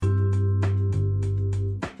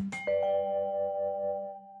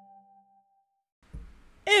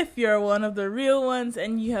If you're one of the real ones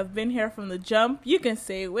and you have been here from the jump, you can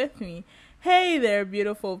say it with me. Hey there,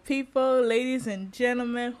 beautiful people, ladies and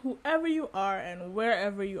gentlemen, whoever you are and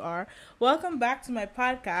wherever you are. Welcome back to my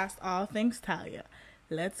podcast, All Things Talia.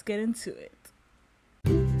 Let's get into it.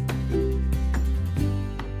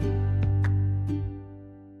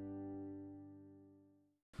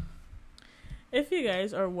 If you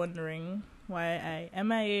guys are wondering why I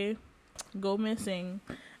MIA, go missing,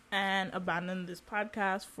 and abandon this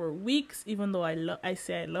podcast for weeks, even though I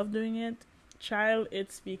say I love doing it, child,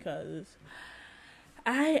 it's because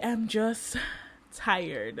I am just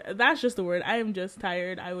tired. That's just the word. I am just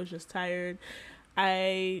tired. I was just tired.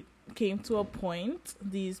 I came to a point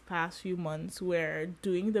these past few months where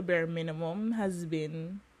doing the bare minimum has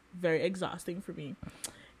been very exhausting for me.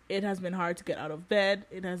 It has been hard to get out of bed.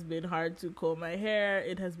 It has been hard to comb my hair.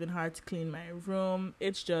 It has been hard to clean my room.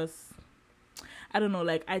 It's just, I don't know,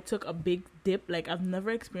 like I took a big dip. Like I've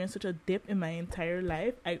never experienced such a dip in my entire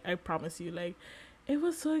life. I promise you, like it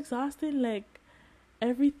was so exhausting. Like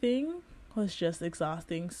everything was just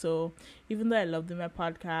exhausting. So even though I loved doing my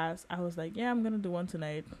podcast, I was like, yeah, I'm going to do one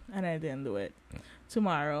tonight. And I didn't do it.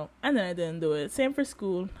 Tomorrow. And then I didn't do it. Same for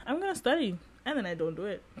school. I'm going to study. And then I don't do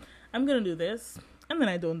it. I'm going to do this. And then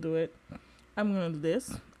I don't do it. I'm going to do this.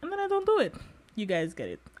 And then I don't do it. You guys get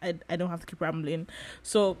it. I don't have to keep rambling.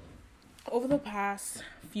 So over the past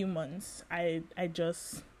few months, I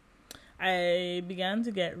began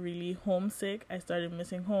to get really homesick. I started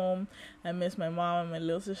missing home. I miss my mom and my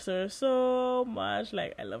little sister so much.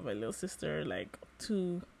 Like, I love my little sister, like,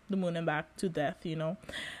 to the moon and back, to death, you know.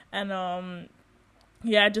 And,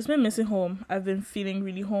 yeah, I've just been missing home. I've been feeling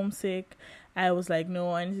really homesick. I was like,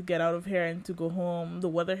 no, I need to get out of here and to go home. The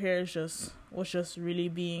weather here was just really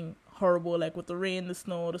being horrible, like with the rain, the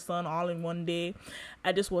snow, the sun, all in one day.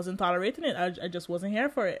 I just wasn't tolerating it. I just wasn't here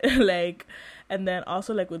for it. Like, and then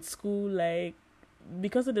also like with school, like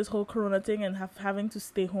because of this whole corona thing and having to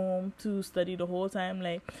stay home to study the whole time,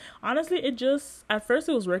 like honestly, it just, at first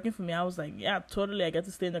it was working for me. I was like, yeah, totally, I get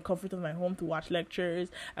to stay in the comfort of my home to watch lectures.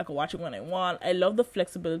 I could watch it when I want. I love the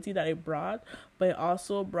flexibility that it brought, but it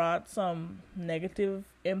also brought some negative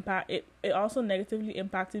impact. It also negatively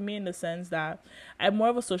impacted me in the sense that I'm more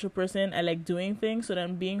of a social person. I like doing things, so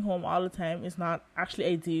then being home all the time is not actually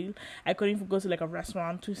ideal. I couldn't even go to like a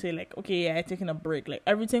restaurant to say like, okay, yeah, I'm taking a break. Like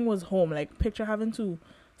everything was home. Like picture having to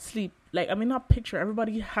sleep. Like, I mean, not picture,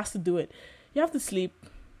 everybody has to do it. You have to sleep,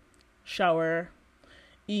 shower,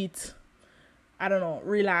 eat, I don't know,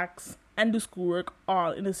 relax, and do schoolwork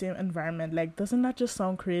all in the same environment. Like, doesn't that just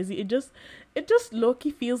sound crazy? It just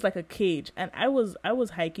low-key feels like a cage. And I was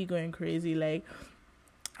high-key going crazy. Like,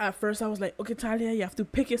 at first I was like, okay, Talia, you have to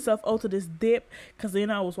pick yourself out of this dip, because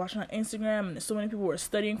then I was watching on Instagram and so many people were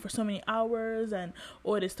studying for so many hours, and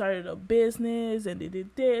they started a business and they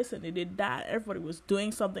did this and they did that. Everybody was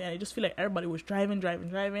doing something, and I just feel like everybody was driving,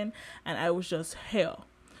 and I was just hell.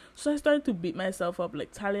 So I started to beat myself up,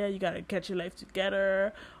 like, Talia, you gotta get your life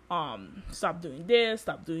together. Stop doing this,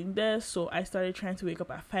 stop doing this. So I started trying to wake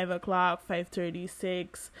up at 5 o'clock,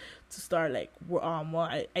 5:36, to start like,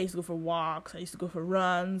 I used to go for walks, I used to go for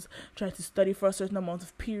runs, try to study for a certain amount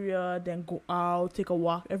of period, then go out, take a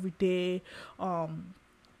walk every day.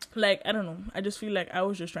 Like, I don't know, I just feel like I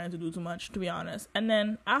was just trying to do too much, to be honest. And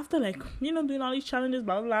then after, like, you know, doing all these challenges,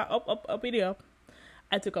 blah, blah, blah, up,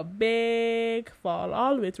 I took a big fall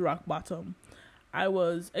all the way to rock bottom. I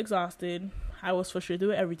was exhausted. I was frustrated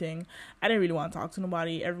with everything. I didn't really want to talk to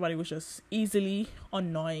nobody. Everybody was just easily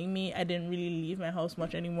annoying me. I didn't really leave my house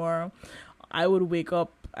much anymore. I would wake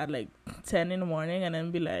up at like 10 in the morning and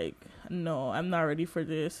then be like, no, I'm not ready for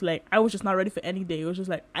this. Like, I was just not ready for any day. It was just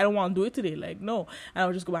like, I don't want to do it today. Like, no. And I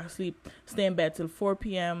would just go back to sleep, stay in bed till 4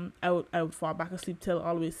 p.m. I would fall back asleep till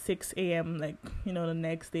always 6 a.m. like, you know, the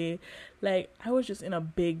next day. Like, I was just in a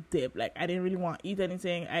big dip. Like, I didn't really want to eat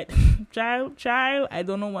anything. Child, I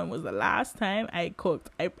don't know when was the last time I cooked.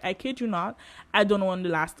 I kid you not. I don't know when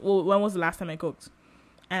was the last time I cooked.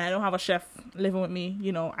 And I don't have a chef living with me,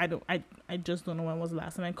 you know. I just don't know when was the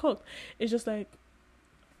last time I cooked. It's just like,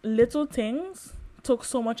 little things took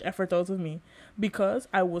so much effort out of me because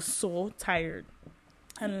I was so tired.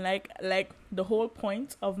 And like the whole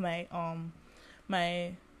point of my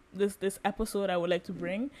this episode I would like to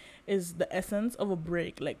bring is the essence of a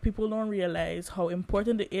break. Like, people don't realize how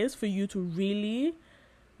important it is for you to really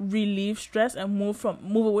relieve stress and move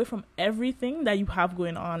away from everything that you have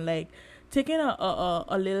going on. Like, taking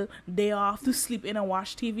a little day off to sleep in and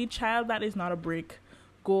watch TV, child, that is not a break.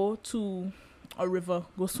 Go to a river,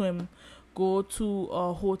 go swim, go to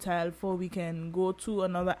a hotel for a weekend, go to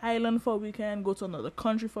another island for a weekend, go to another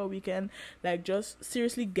country for a weekend. Like, just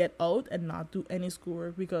seriously get out and not do any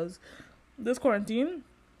schoolwork, because this quarantine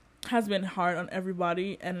has been hard on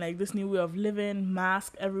everybody, and like this new way of living,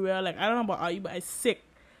 mask everywhere. Like, I don't know about you, but I'm sick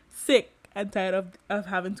and tired of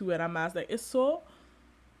having to wear a mask. Like, it's so,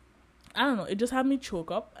 I don't know, it just had me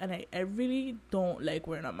choke up, and I really don't like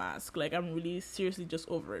wearing a mask. Like, I'm really seriously just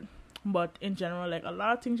over it. But in general, like, a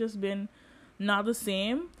lot of things just been not the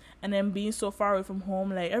same. And then being so far away from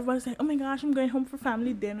home, like, everybody's like, oh my gosh, I'm going home for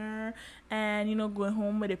family dinner, and, you know, going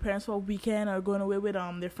home with their parents for a weekend, or going away with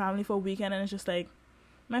their family for a weekend. And it's just like,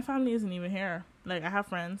 my family isn't even here. Like, I have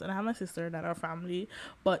friends and I have my sister that are family,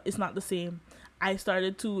 but it's not the same. I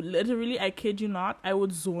started to literally, I kid you not, I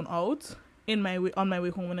would zone out on my way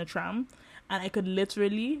home in a tram, and I could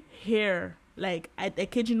literally hear, like, I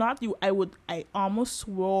kid you not, I almost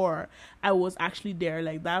swore I was actually there.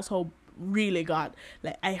 Like, that's how real it got.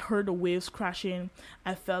 Like, I heard the waves crashing,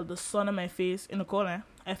 I felt the sun on my face in the corner.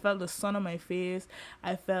 I felt the sun on my face.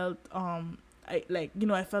 I felt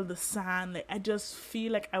I felt the sand. Like, I just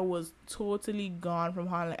feel like I was totally gone from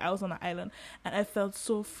Holland. Like, I was on an island, and I felt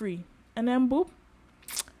so free. And then boop,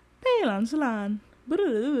 Thailand.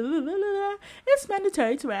 It's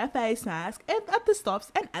mandatory to wear a face mask at the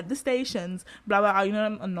stops and at the stations. Blah blah. You know,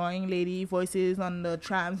 them annoying lady voices on the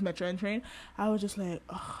trams, metro, and train. I was just like,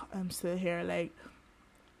 oh, I'm still here. Like,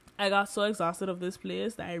 I got so exhausted of this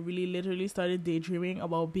place that I really literally started daydreaming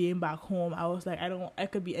about being back home. I was like, I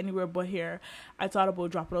could be anywhere but here. I thought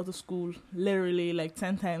about dropping out of school literally like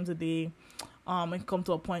 10 times a day. And come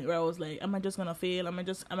to a point where I was like, am I just gonna fail? Am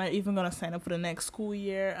I even gonna sign up for the next school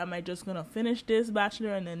year? Am I just gonna finish this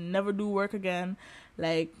bachelor and then never do work again?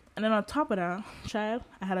 Like, and then on top of that, child,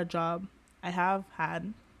 I had a job. I have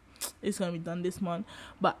had. It's gonna be done this month.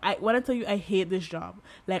 But when I tell you I hate this job,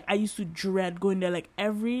 like, I used to dread going there. Like,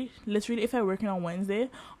 literally, if I working on Wednesday,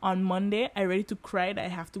 on Monday I ready to cry that I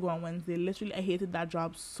have to go on Wednesday. Literally, I hated that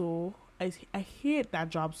job so I hate that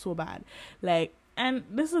job so bad. Like, and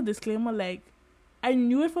this is a disclaimer, like, I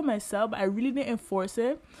knew it for myself, but I really didn't enforce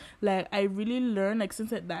it. Like, I really learned, like,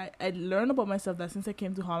 I learned about myself that since I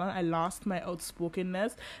came to Holland, I lost my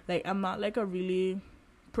outspokenness. Like, I'm not like a really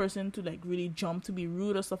person to like really jump to be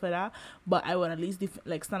rude or stuff like that, but I would at least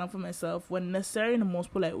like stand up for myself when necessary in the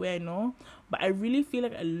most polite way I know. But I really feel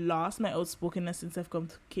like I lost my outspokenness since I've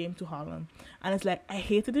came to Holland, and it's like I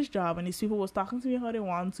hated this job, and these people was talking to me how they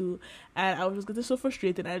want to, and I was just getting so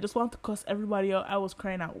frustrated, and I just want to cuss everybody out. I was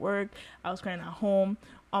crying at work, I was crying at home,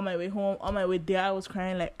 on my way home, on my way there I was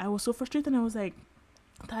crying. Like, I was so frustrated, and I was like,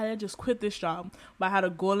 Tyler, just quit this job. But I had a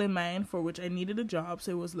goal in mind for which I needed a job,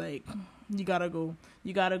 so it was like, you gotta go.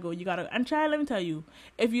 And child, let me tell you,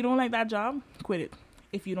 if you don't like that job, quit it.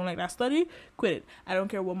 If you don't like that study, quit it. I don't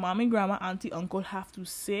care what mommy, grandma, auntie, uncle have to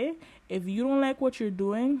say. If you don't like what you're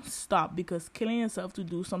doing, stop, because killing yourself to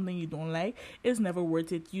do something you don't like is never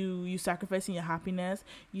worth it. You sacrificing your happiness,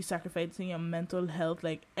 you sacrificing your mental health,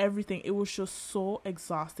 like everything. It was just so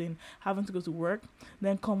exhausting having to go to work,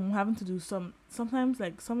 then come home, having to do sometimes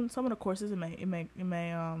like some of the courses in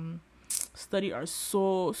my study are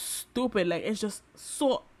so stupid. Like,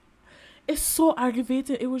 it's so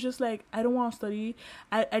aggravating. It was just like, I don't want to study.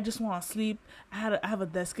 I just want to sleep. I have a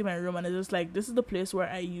desk in my room, and it's just like, this is the place where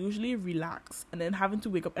I usually relax. And then having to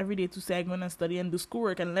wake up every day to say I'm going to study and do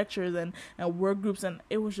schoolwork and lectures and work groups, and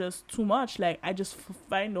it was just too much. Like, I just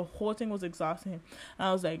find the whole thing was exhausting. And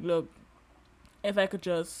I was like, look, if I could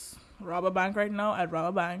just rob a bank right now, I'd rob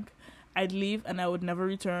a bank. I'd leave and I would never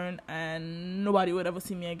return, and nobody would ever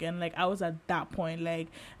see me again. Like, I was at that point. Like,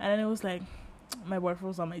 and then it was like, my boyfriend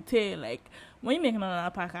was on my tail, like, when you making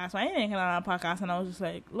another podcast? Why you making another podcast? And I was just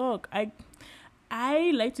like, look,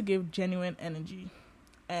 I like to give genuine energy,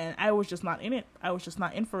 and I was just not in it. I was just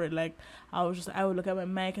not in for it. Like, I would look at my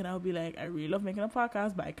mic and I would be like, I really love making a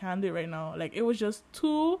podcast, but I can't do it right now. Like, it was just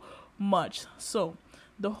too much. So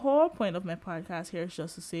the whole point of my podcast here is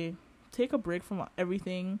just to say, take a break from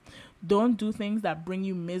everything. Don't do things that bring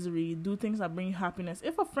you misery. Do things that bring you happiness.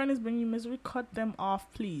 If a friend is bringing you misery, cut them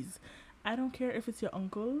off, please. I don't care if it's your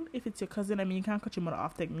uncle, if it's your cousin. I mean, you can't cut your mother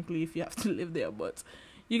off technically if you have to live there, but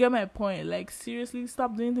you get my point. Like, seriously,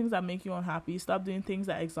 stop doing things that make you unhappy. Stop doing things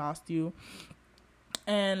that exhaust you.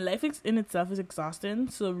 And life in itself is exhausting,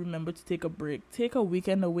 so remember to take a break. Take a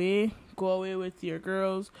weekend away. Go away with your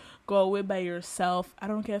girls. Go away by yourself. I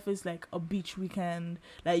don't care if it's like a beach weekend,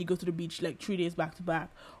 like you go to the beach like 3 days back to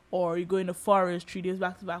back, or you go in the forest 3 days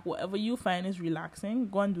back to back, whatever you find is relaxing,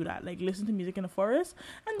 go and do that. Like, listen to music in the forest,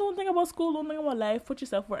 and don't think about school, don't think about life. Put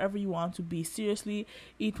yourself wherever you want to be. Seriously,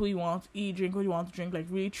 eat what you want to eat, drink what you want to drink. Like,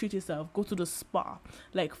 really treat yourself. Go to the spa.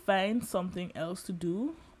 Like, find something else to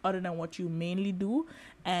do other than what you mainly do,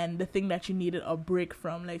 and the thing that you needed a break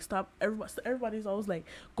from. Like, stop. Everybody's always like,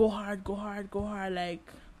 go hard, go hard, go hard. Like,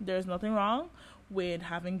 there's nothing wrong with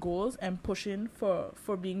having goals and pushing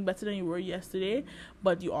for being better than you were yesterday,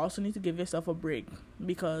 but you also need to give yourself a break,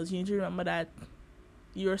 because you need to remember that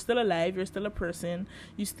you're still alive, you're still a person,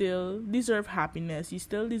 you still deserve happiness, you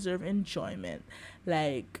still deserve enjoyment.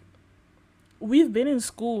 Like, we've been in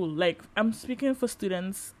school, like, I'm speaking for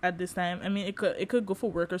students at this time. I mean, it could go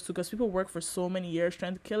for workers too, because people work for so many years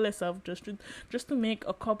trying to kill themselves just to make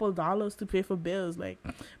a couple dollars to pay for bills. Like,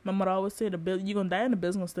 my mother always say, the bill, you're gonna die and the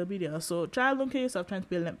bills gonna still be there. So child, don't kill yourself trying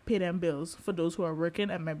to pay them bills, for those who are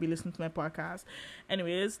working and might be listening to my podcast.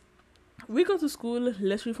 Anyways, we go to school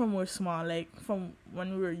literally from we're small, like from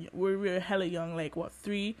when we were hella young, like what,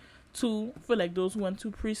 3, 2, for like those who went to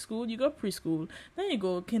preschool. You go preschool, then you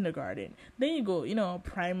go kindergarten, then you go,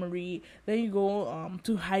 primary, then you go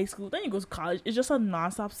to high school, then you go to college. It's just a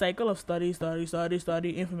non-stop cycle of study,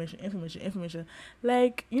 information.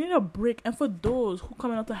 Like, you need a break. And for those who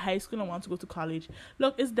coming out to high school and want to go to college,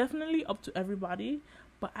 look, it's definitely up to everybody,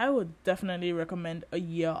 but I would definitely recommend a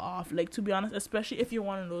year off. Like, to be honest, especially if you're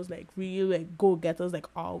one of those, like, real, like, go-getters, like,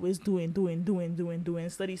 always doing,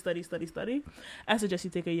 study. I suggest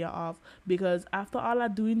you take a year off, because after all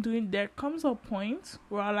that doing, there comes a point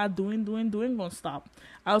where all that doing gonna stop.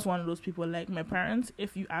 I was one of those people. Like, my parents,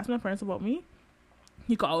 if you ask my parents about me,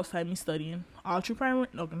 you could always find me studying all through primary.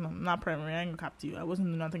 No, not primary. I ain't gonna cap to you. I wasn't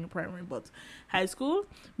doing nothing in primary, but high school,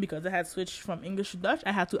 because I had switched from English to Dutch,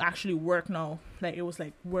 I had to actually work now. Like, it was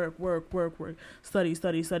like work, study,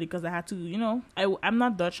 because I had to, I'm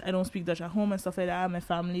not Dutch. I don't speak Dutch at home and stuff like that. My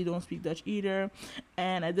family don't speak Dutch either,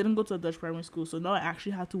 and I didn't go to a Dutch primary school, so now I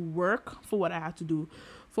actually had to work for what I had to do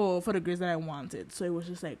for the grades that I wanted. So it was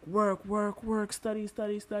just like work, study,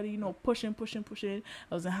 pushing.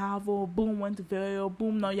 I was in Harvard, boom, went to Vail,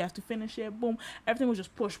 boom, now you have to finish it, boom. Everything was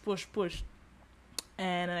just push.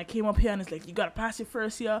 And then I came up here and it's like, you gotta pass your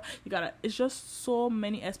first year, it's just so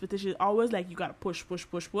many expectations. Always like, you gotta push.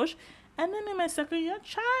 And then in my second year,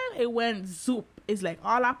 child, it went zoop. It's like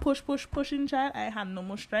all that pushing, child. I had no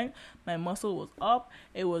more strength. My muscle was up.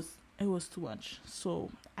 It was too much.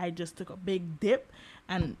 So I just took a big dip.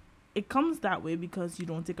 And it comes that way because you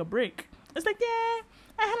don't take a break. It's like, yeah,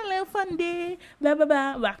 I had a little fun day, blah, blah,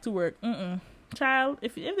 blah, back to work. Child,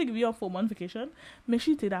 if they give you a 4-month vacation, make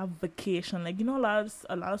sure you take that vacation. Like, a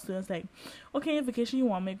lot of students, like, okay, in vacation you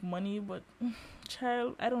want to make money, but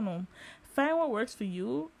child, I don't know. Find what works for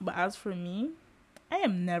you. But as for me, I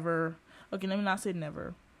am never, okay, let me not say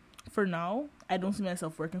never. For now, I don't see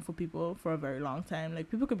myself working for people for a very long time.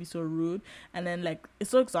 Like, people could be so rude, and then, like,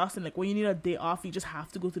 it's so exhausting. Like, when you need a day off, you just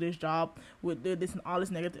have to go to this job with this and all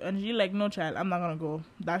this negative energy. Like, no, child, I'm not gonna go.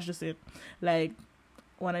 That's just it. Like,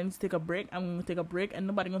 when I need to take a break, I'm gonna take a break, and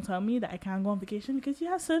nobody gonna tell me that I can't go on vacation because you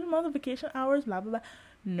have certain amount of vacation hours, blah blah blah.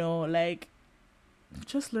 No, like,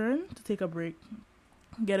 just learn to take a break.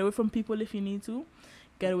 Get away from people if you need to.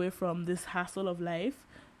 Get away from this hassle of life.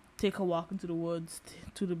 Take a walk into the woods,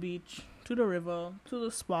 to the beach, to the river, to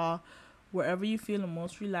the spa, wherever you feel the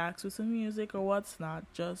most relaxed, with some music or what's not.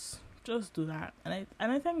 Just do that. And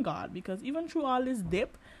I thank God, because even through all this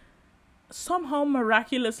dip, somehow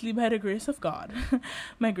miraculously by the grace of God,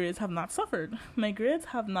 my grades have not suffered.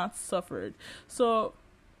 So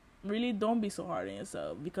really, don't be so hard on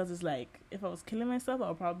yourself, because it's like, if I was killing myself, I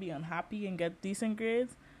would probably be unhappy and get decent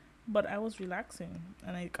grades. But I was relaxing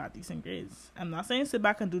and I got decent grades. I'm not saying sit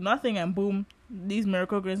back and do nothing and boom, these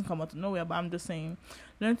miracle grades come out of nowhere, but I'm just saying,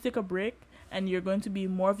 learn to take a break, and you're going to be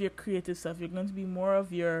more of your creative self. You're going to be more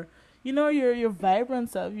of your, your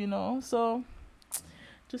vibrant self, So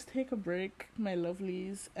just take a break, my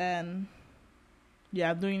lovelies, and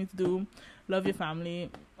yeah, do what you need to do. Love your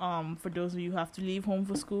family. For those of you who have to leave home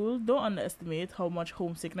for school, don't underestimate how much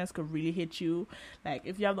homesickness could really hit you. Like,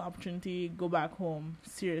 if you have the opportunity, go back home.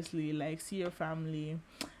 Seriously, like, see your family,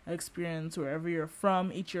 experience wherever you're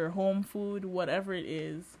from, eat your home food, whatever it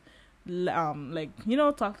is.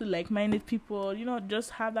 Talk to like-minded people. Just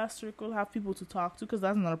have that circle, have people to talk to, because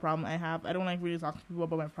that's not a problem I have. I don't like really talk to people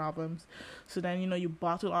about my problems. So then, you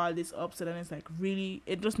bottle all this up, so then it's like, really,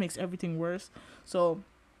 it just makes everything worse. So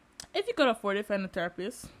if you could afford it, find a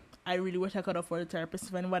therapist. I really wish I could afford a therapist.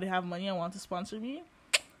 If anybody have money and want to sponsor me,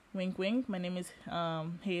 wink wink, my name is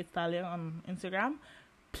Hey Talia on Instagram.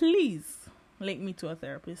 Please link me to a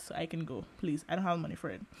therapist so I can go. Please, I don't have money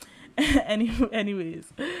for it.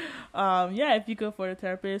 Anyways, yeah, if you go for a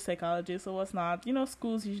therapist, psychologist, or what's not,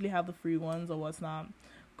 schools usually have the free ones or what's not.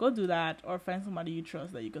 Go do that, or find somebody you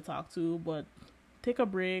trust that you could talk to. But take a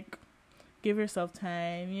break, give yourself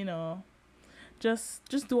time.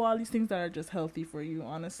 Just do all these things that are just healthy for you,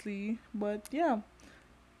 honestly. But yeah,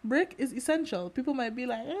 break is essential. People might be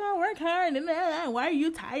like, work hard, and why are you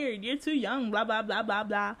tired? You're too young, blah blah blah blah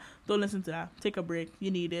blah. Don't listen to that. Take a break. You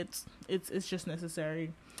need it. It's just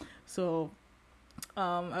necessary. So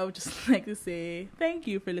I would just like to say thank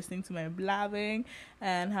you for listening to my blabbing,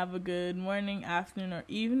 and have a good morning, afternoon, or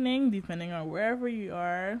evening, depending on wherever you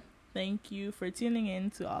are. Thank you for tuning in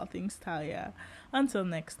to All Things Talia. Until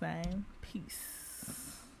next time, peace.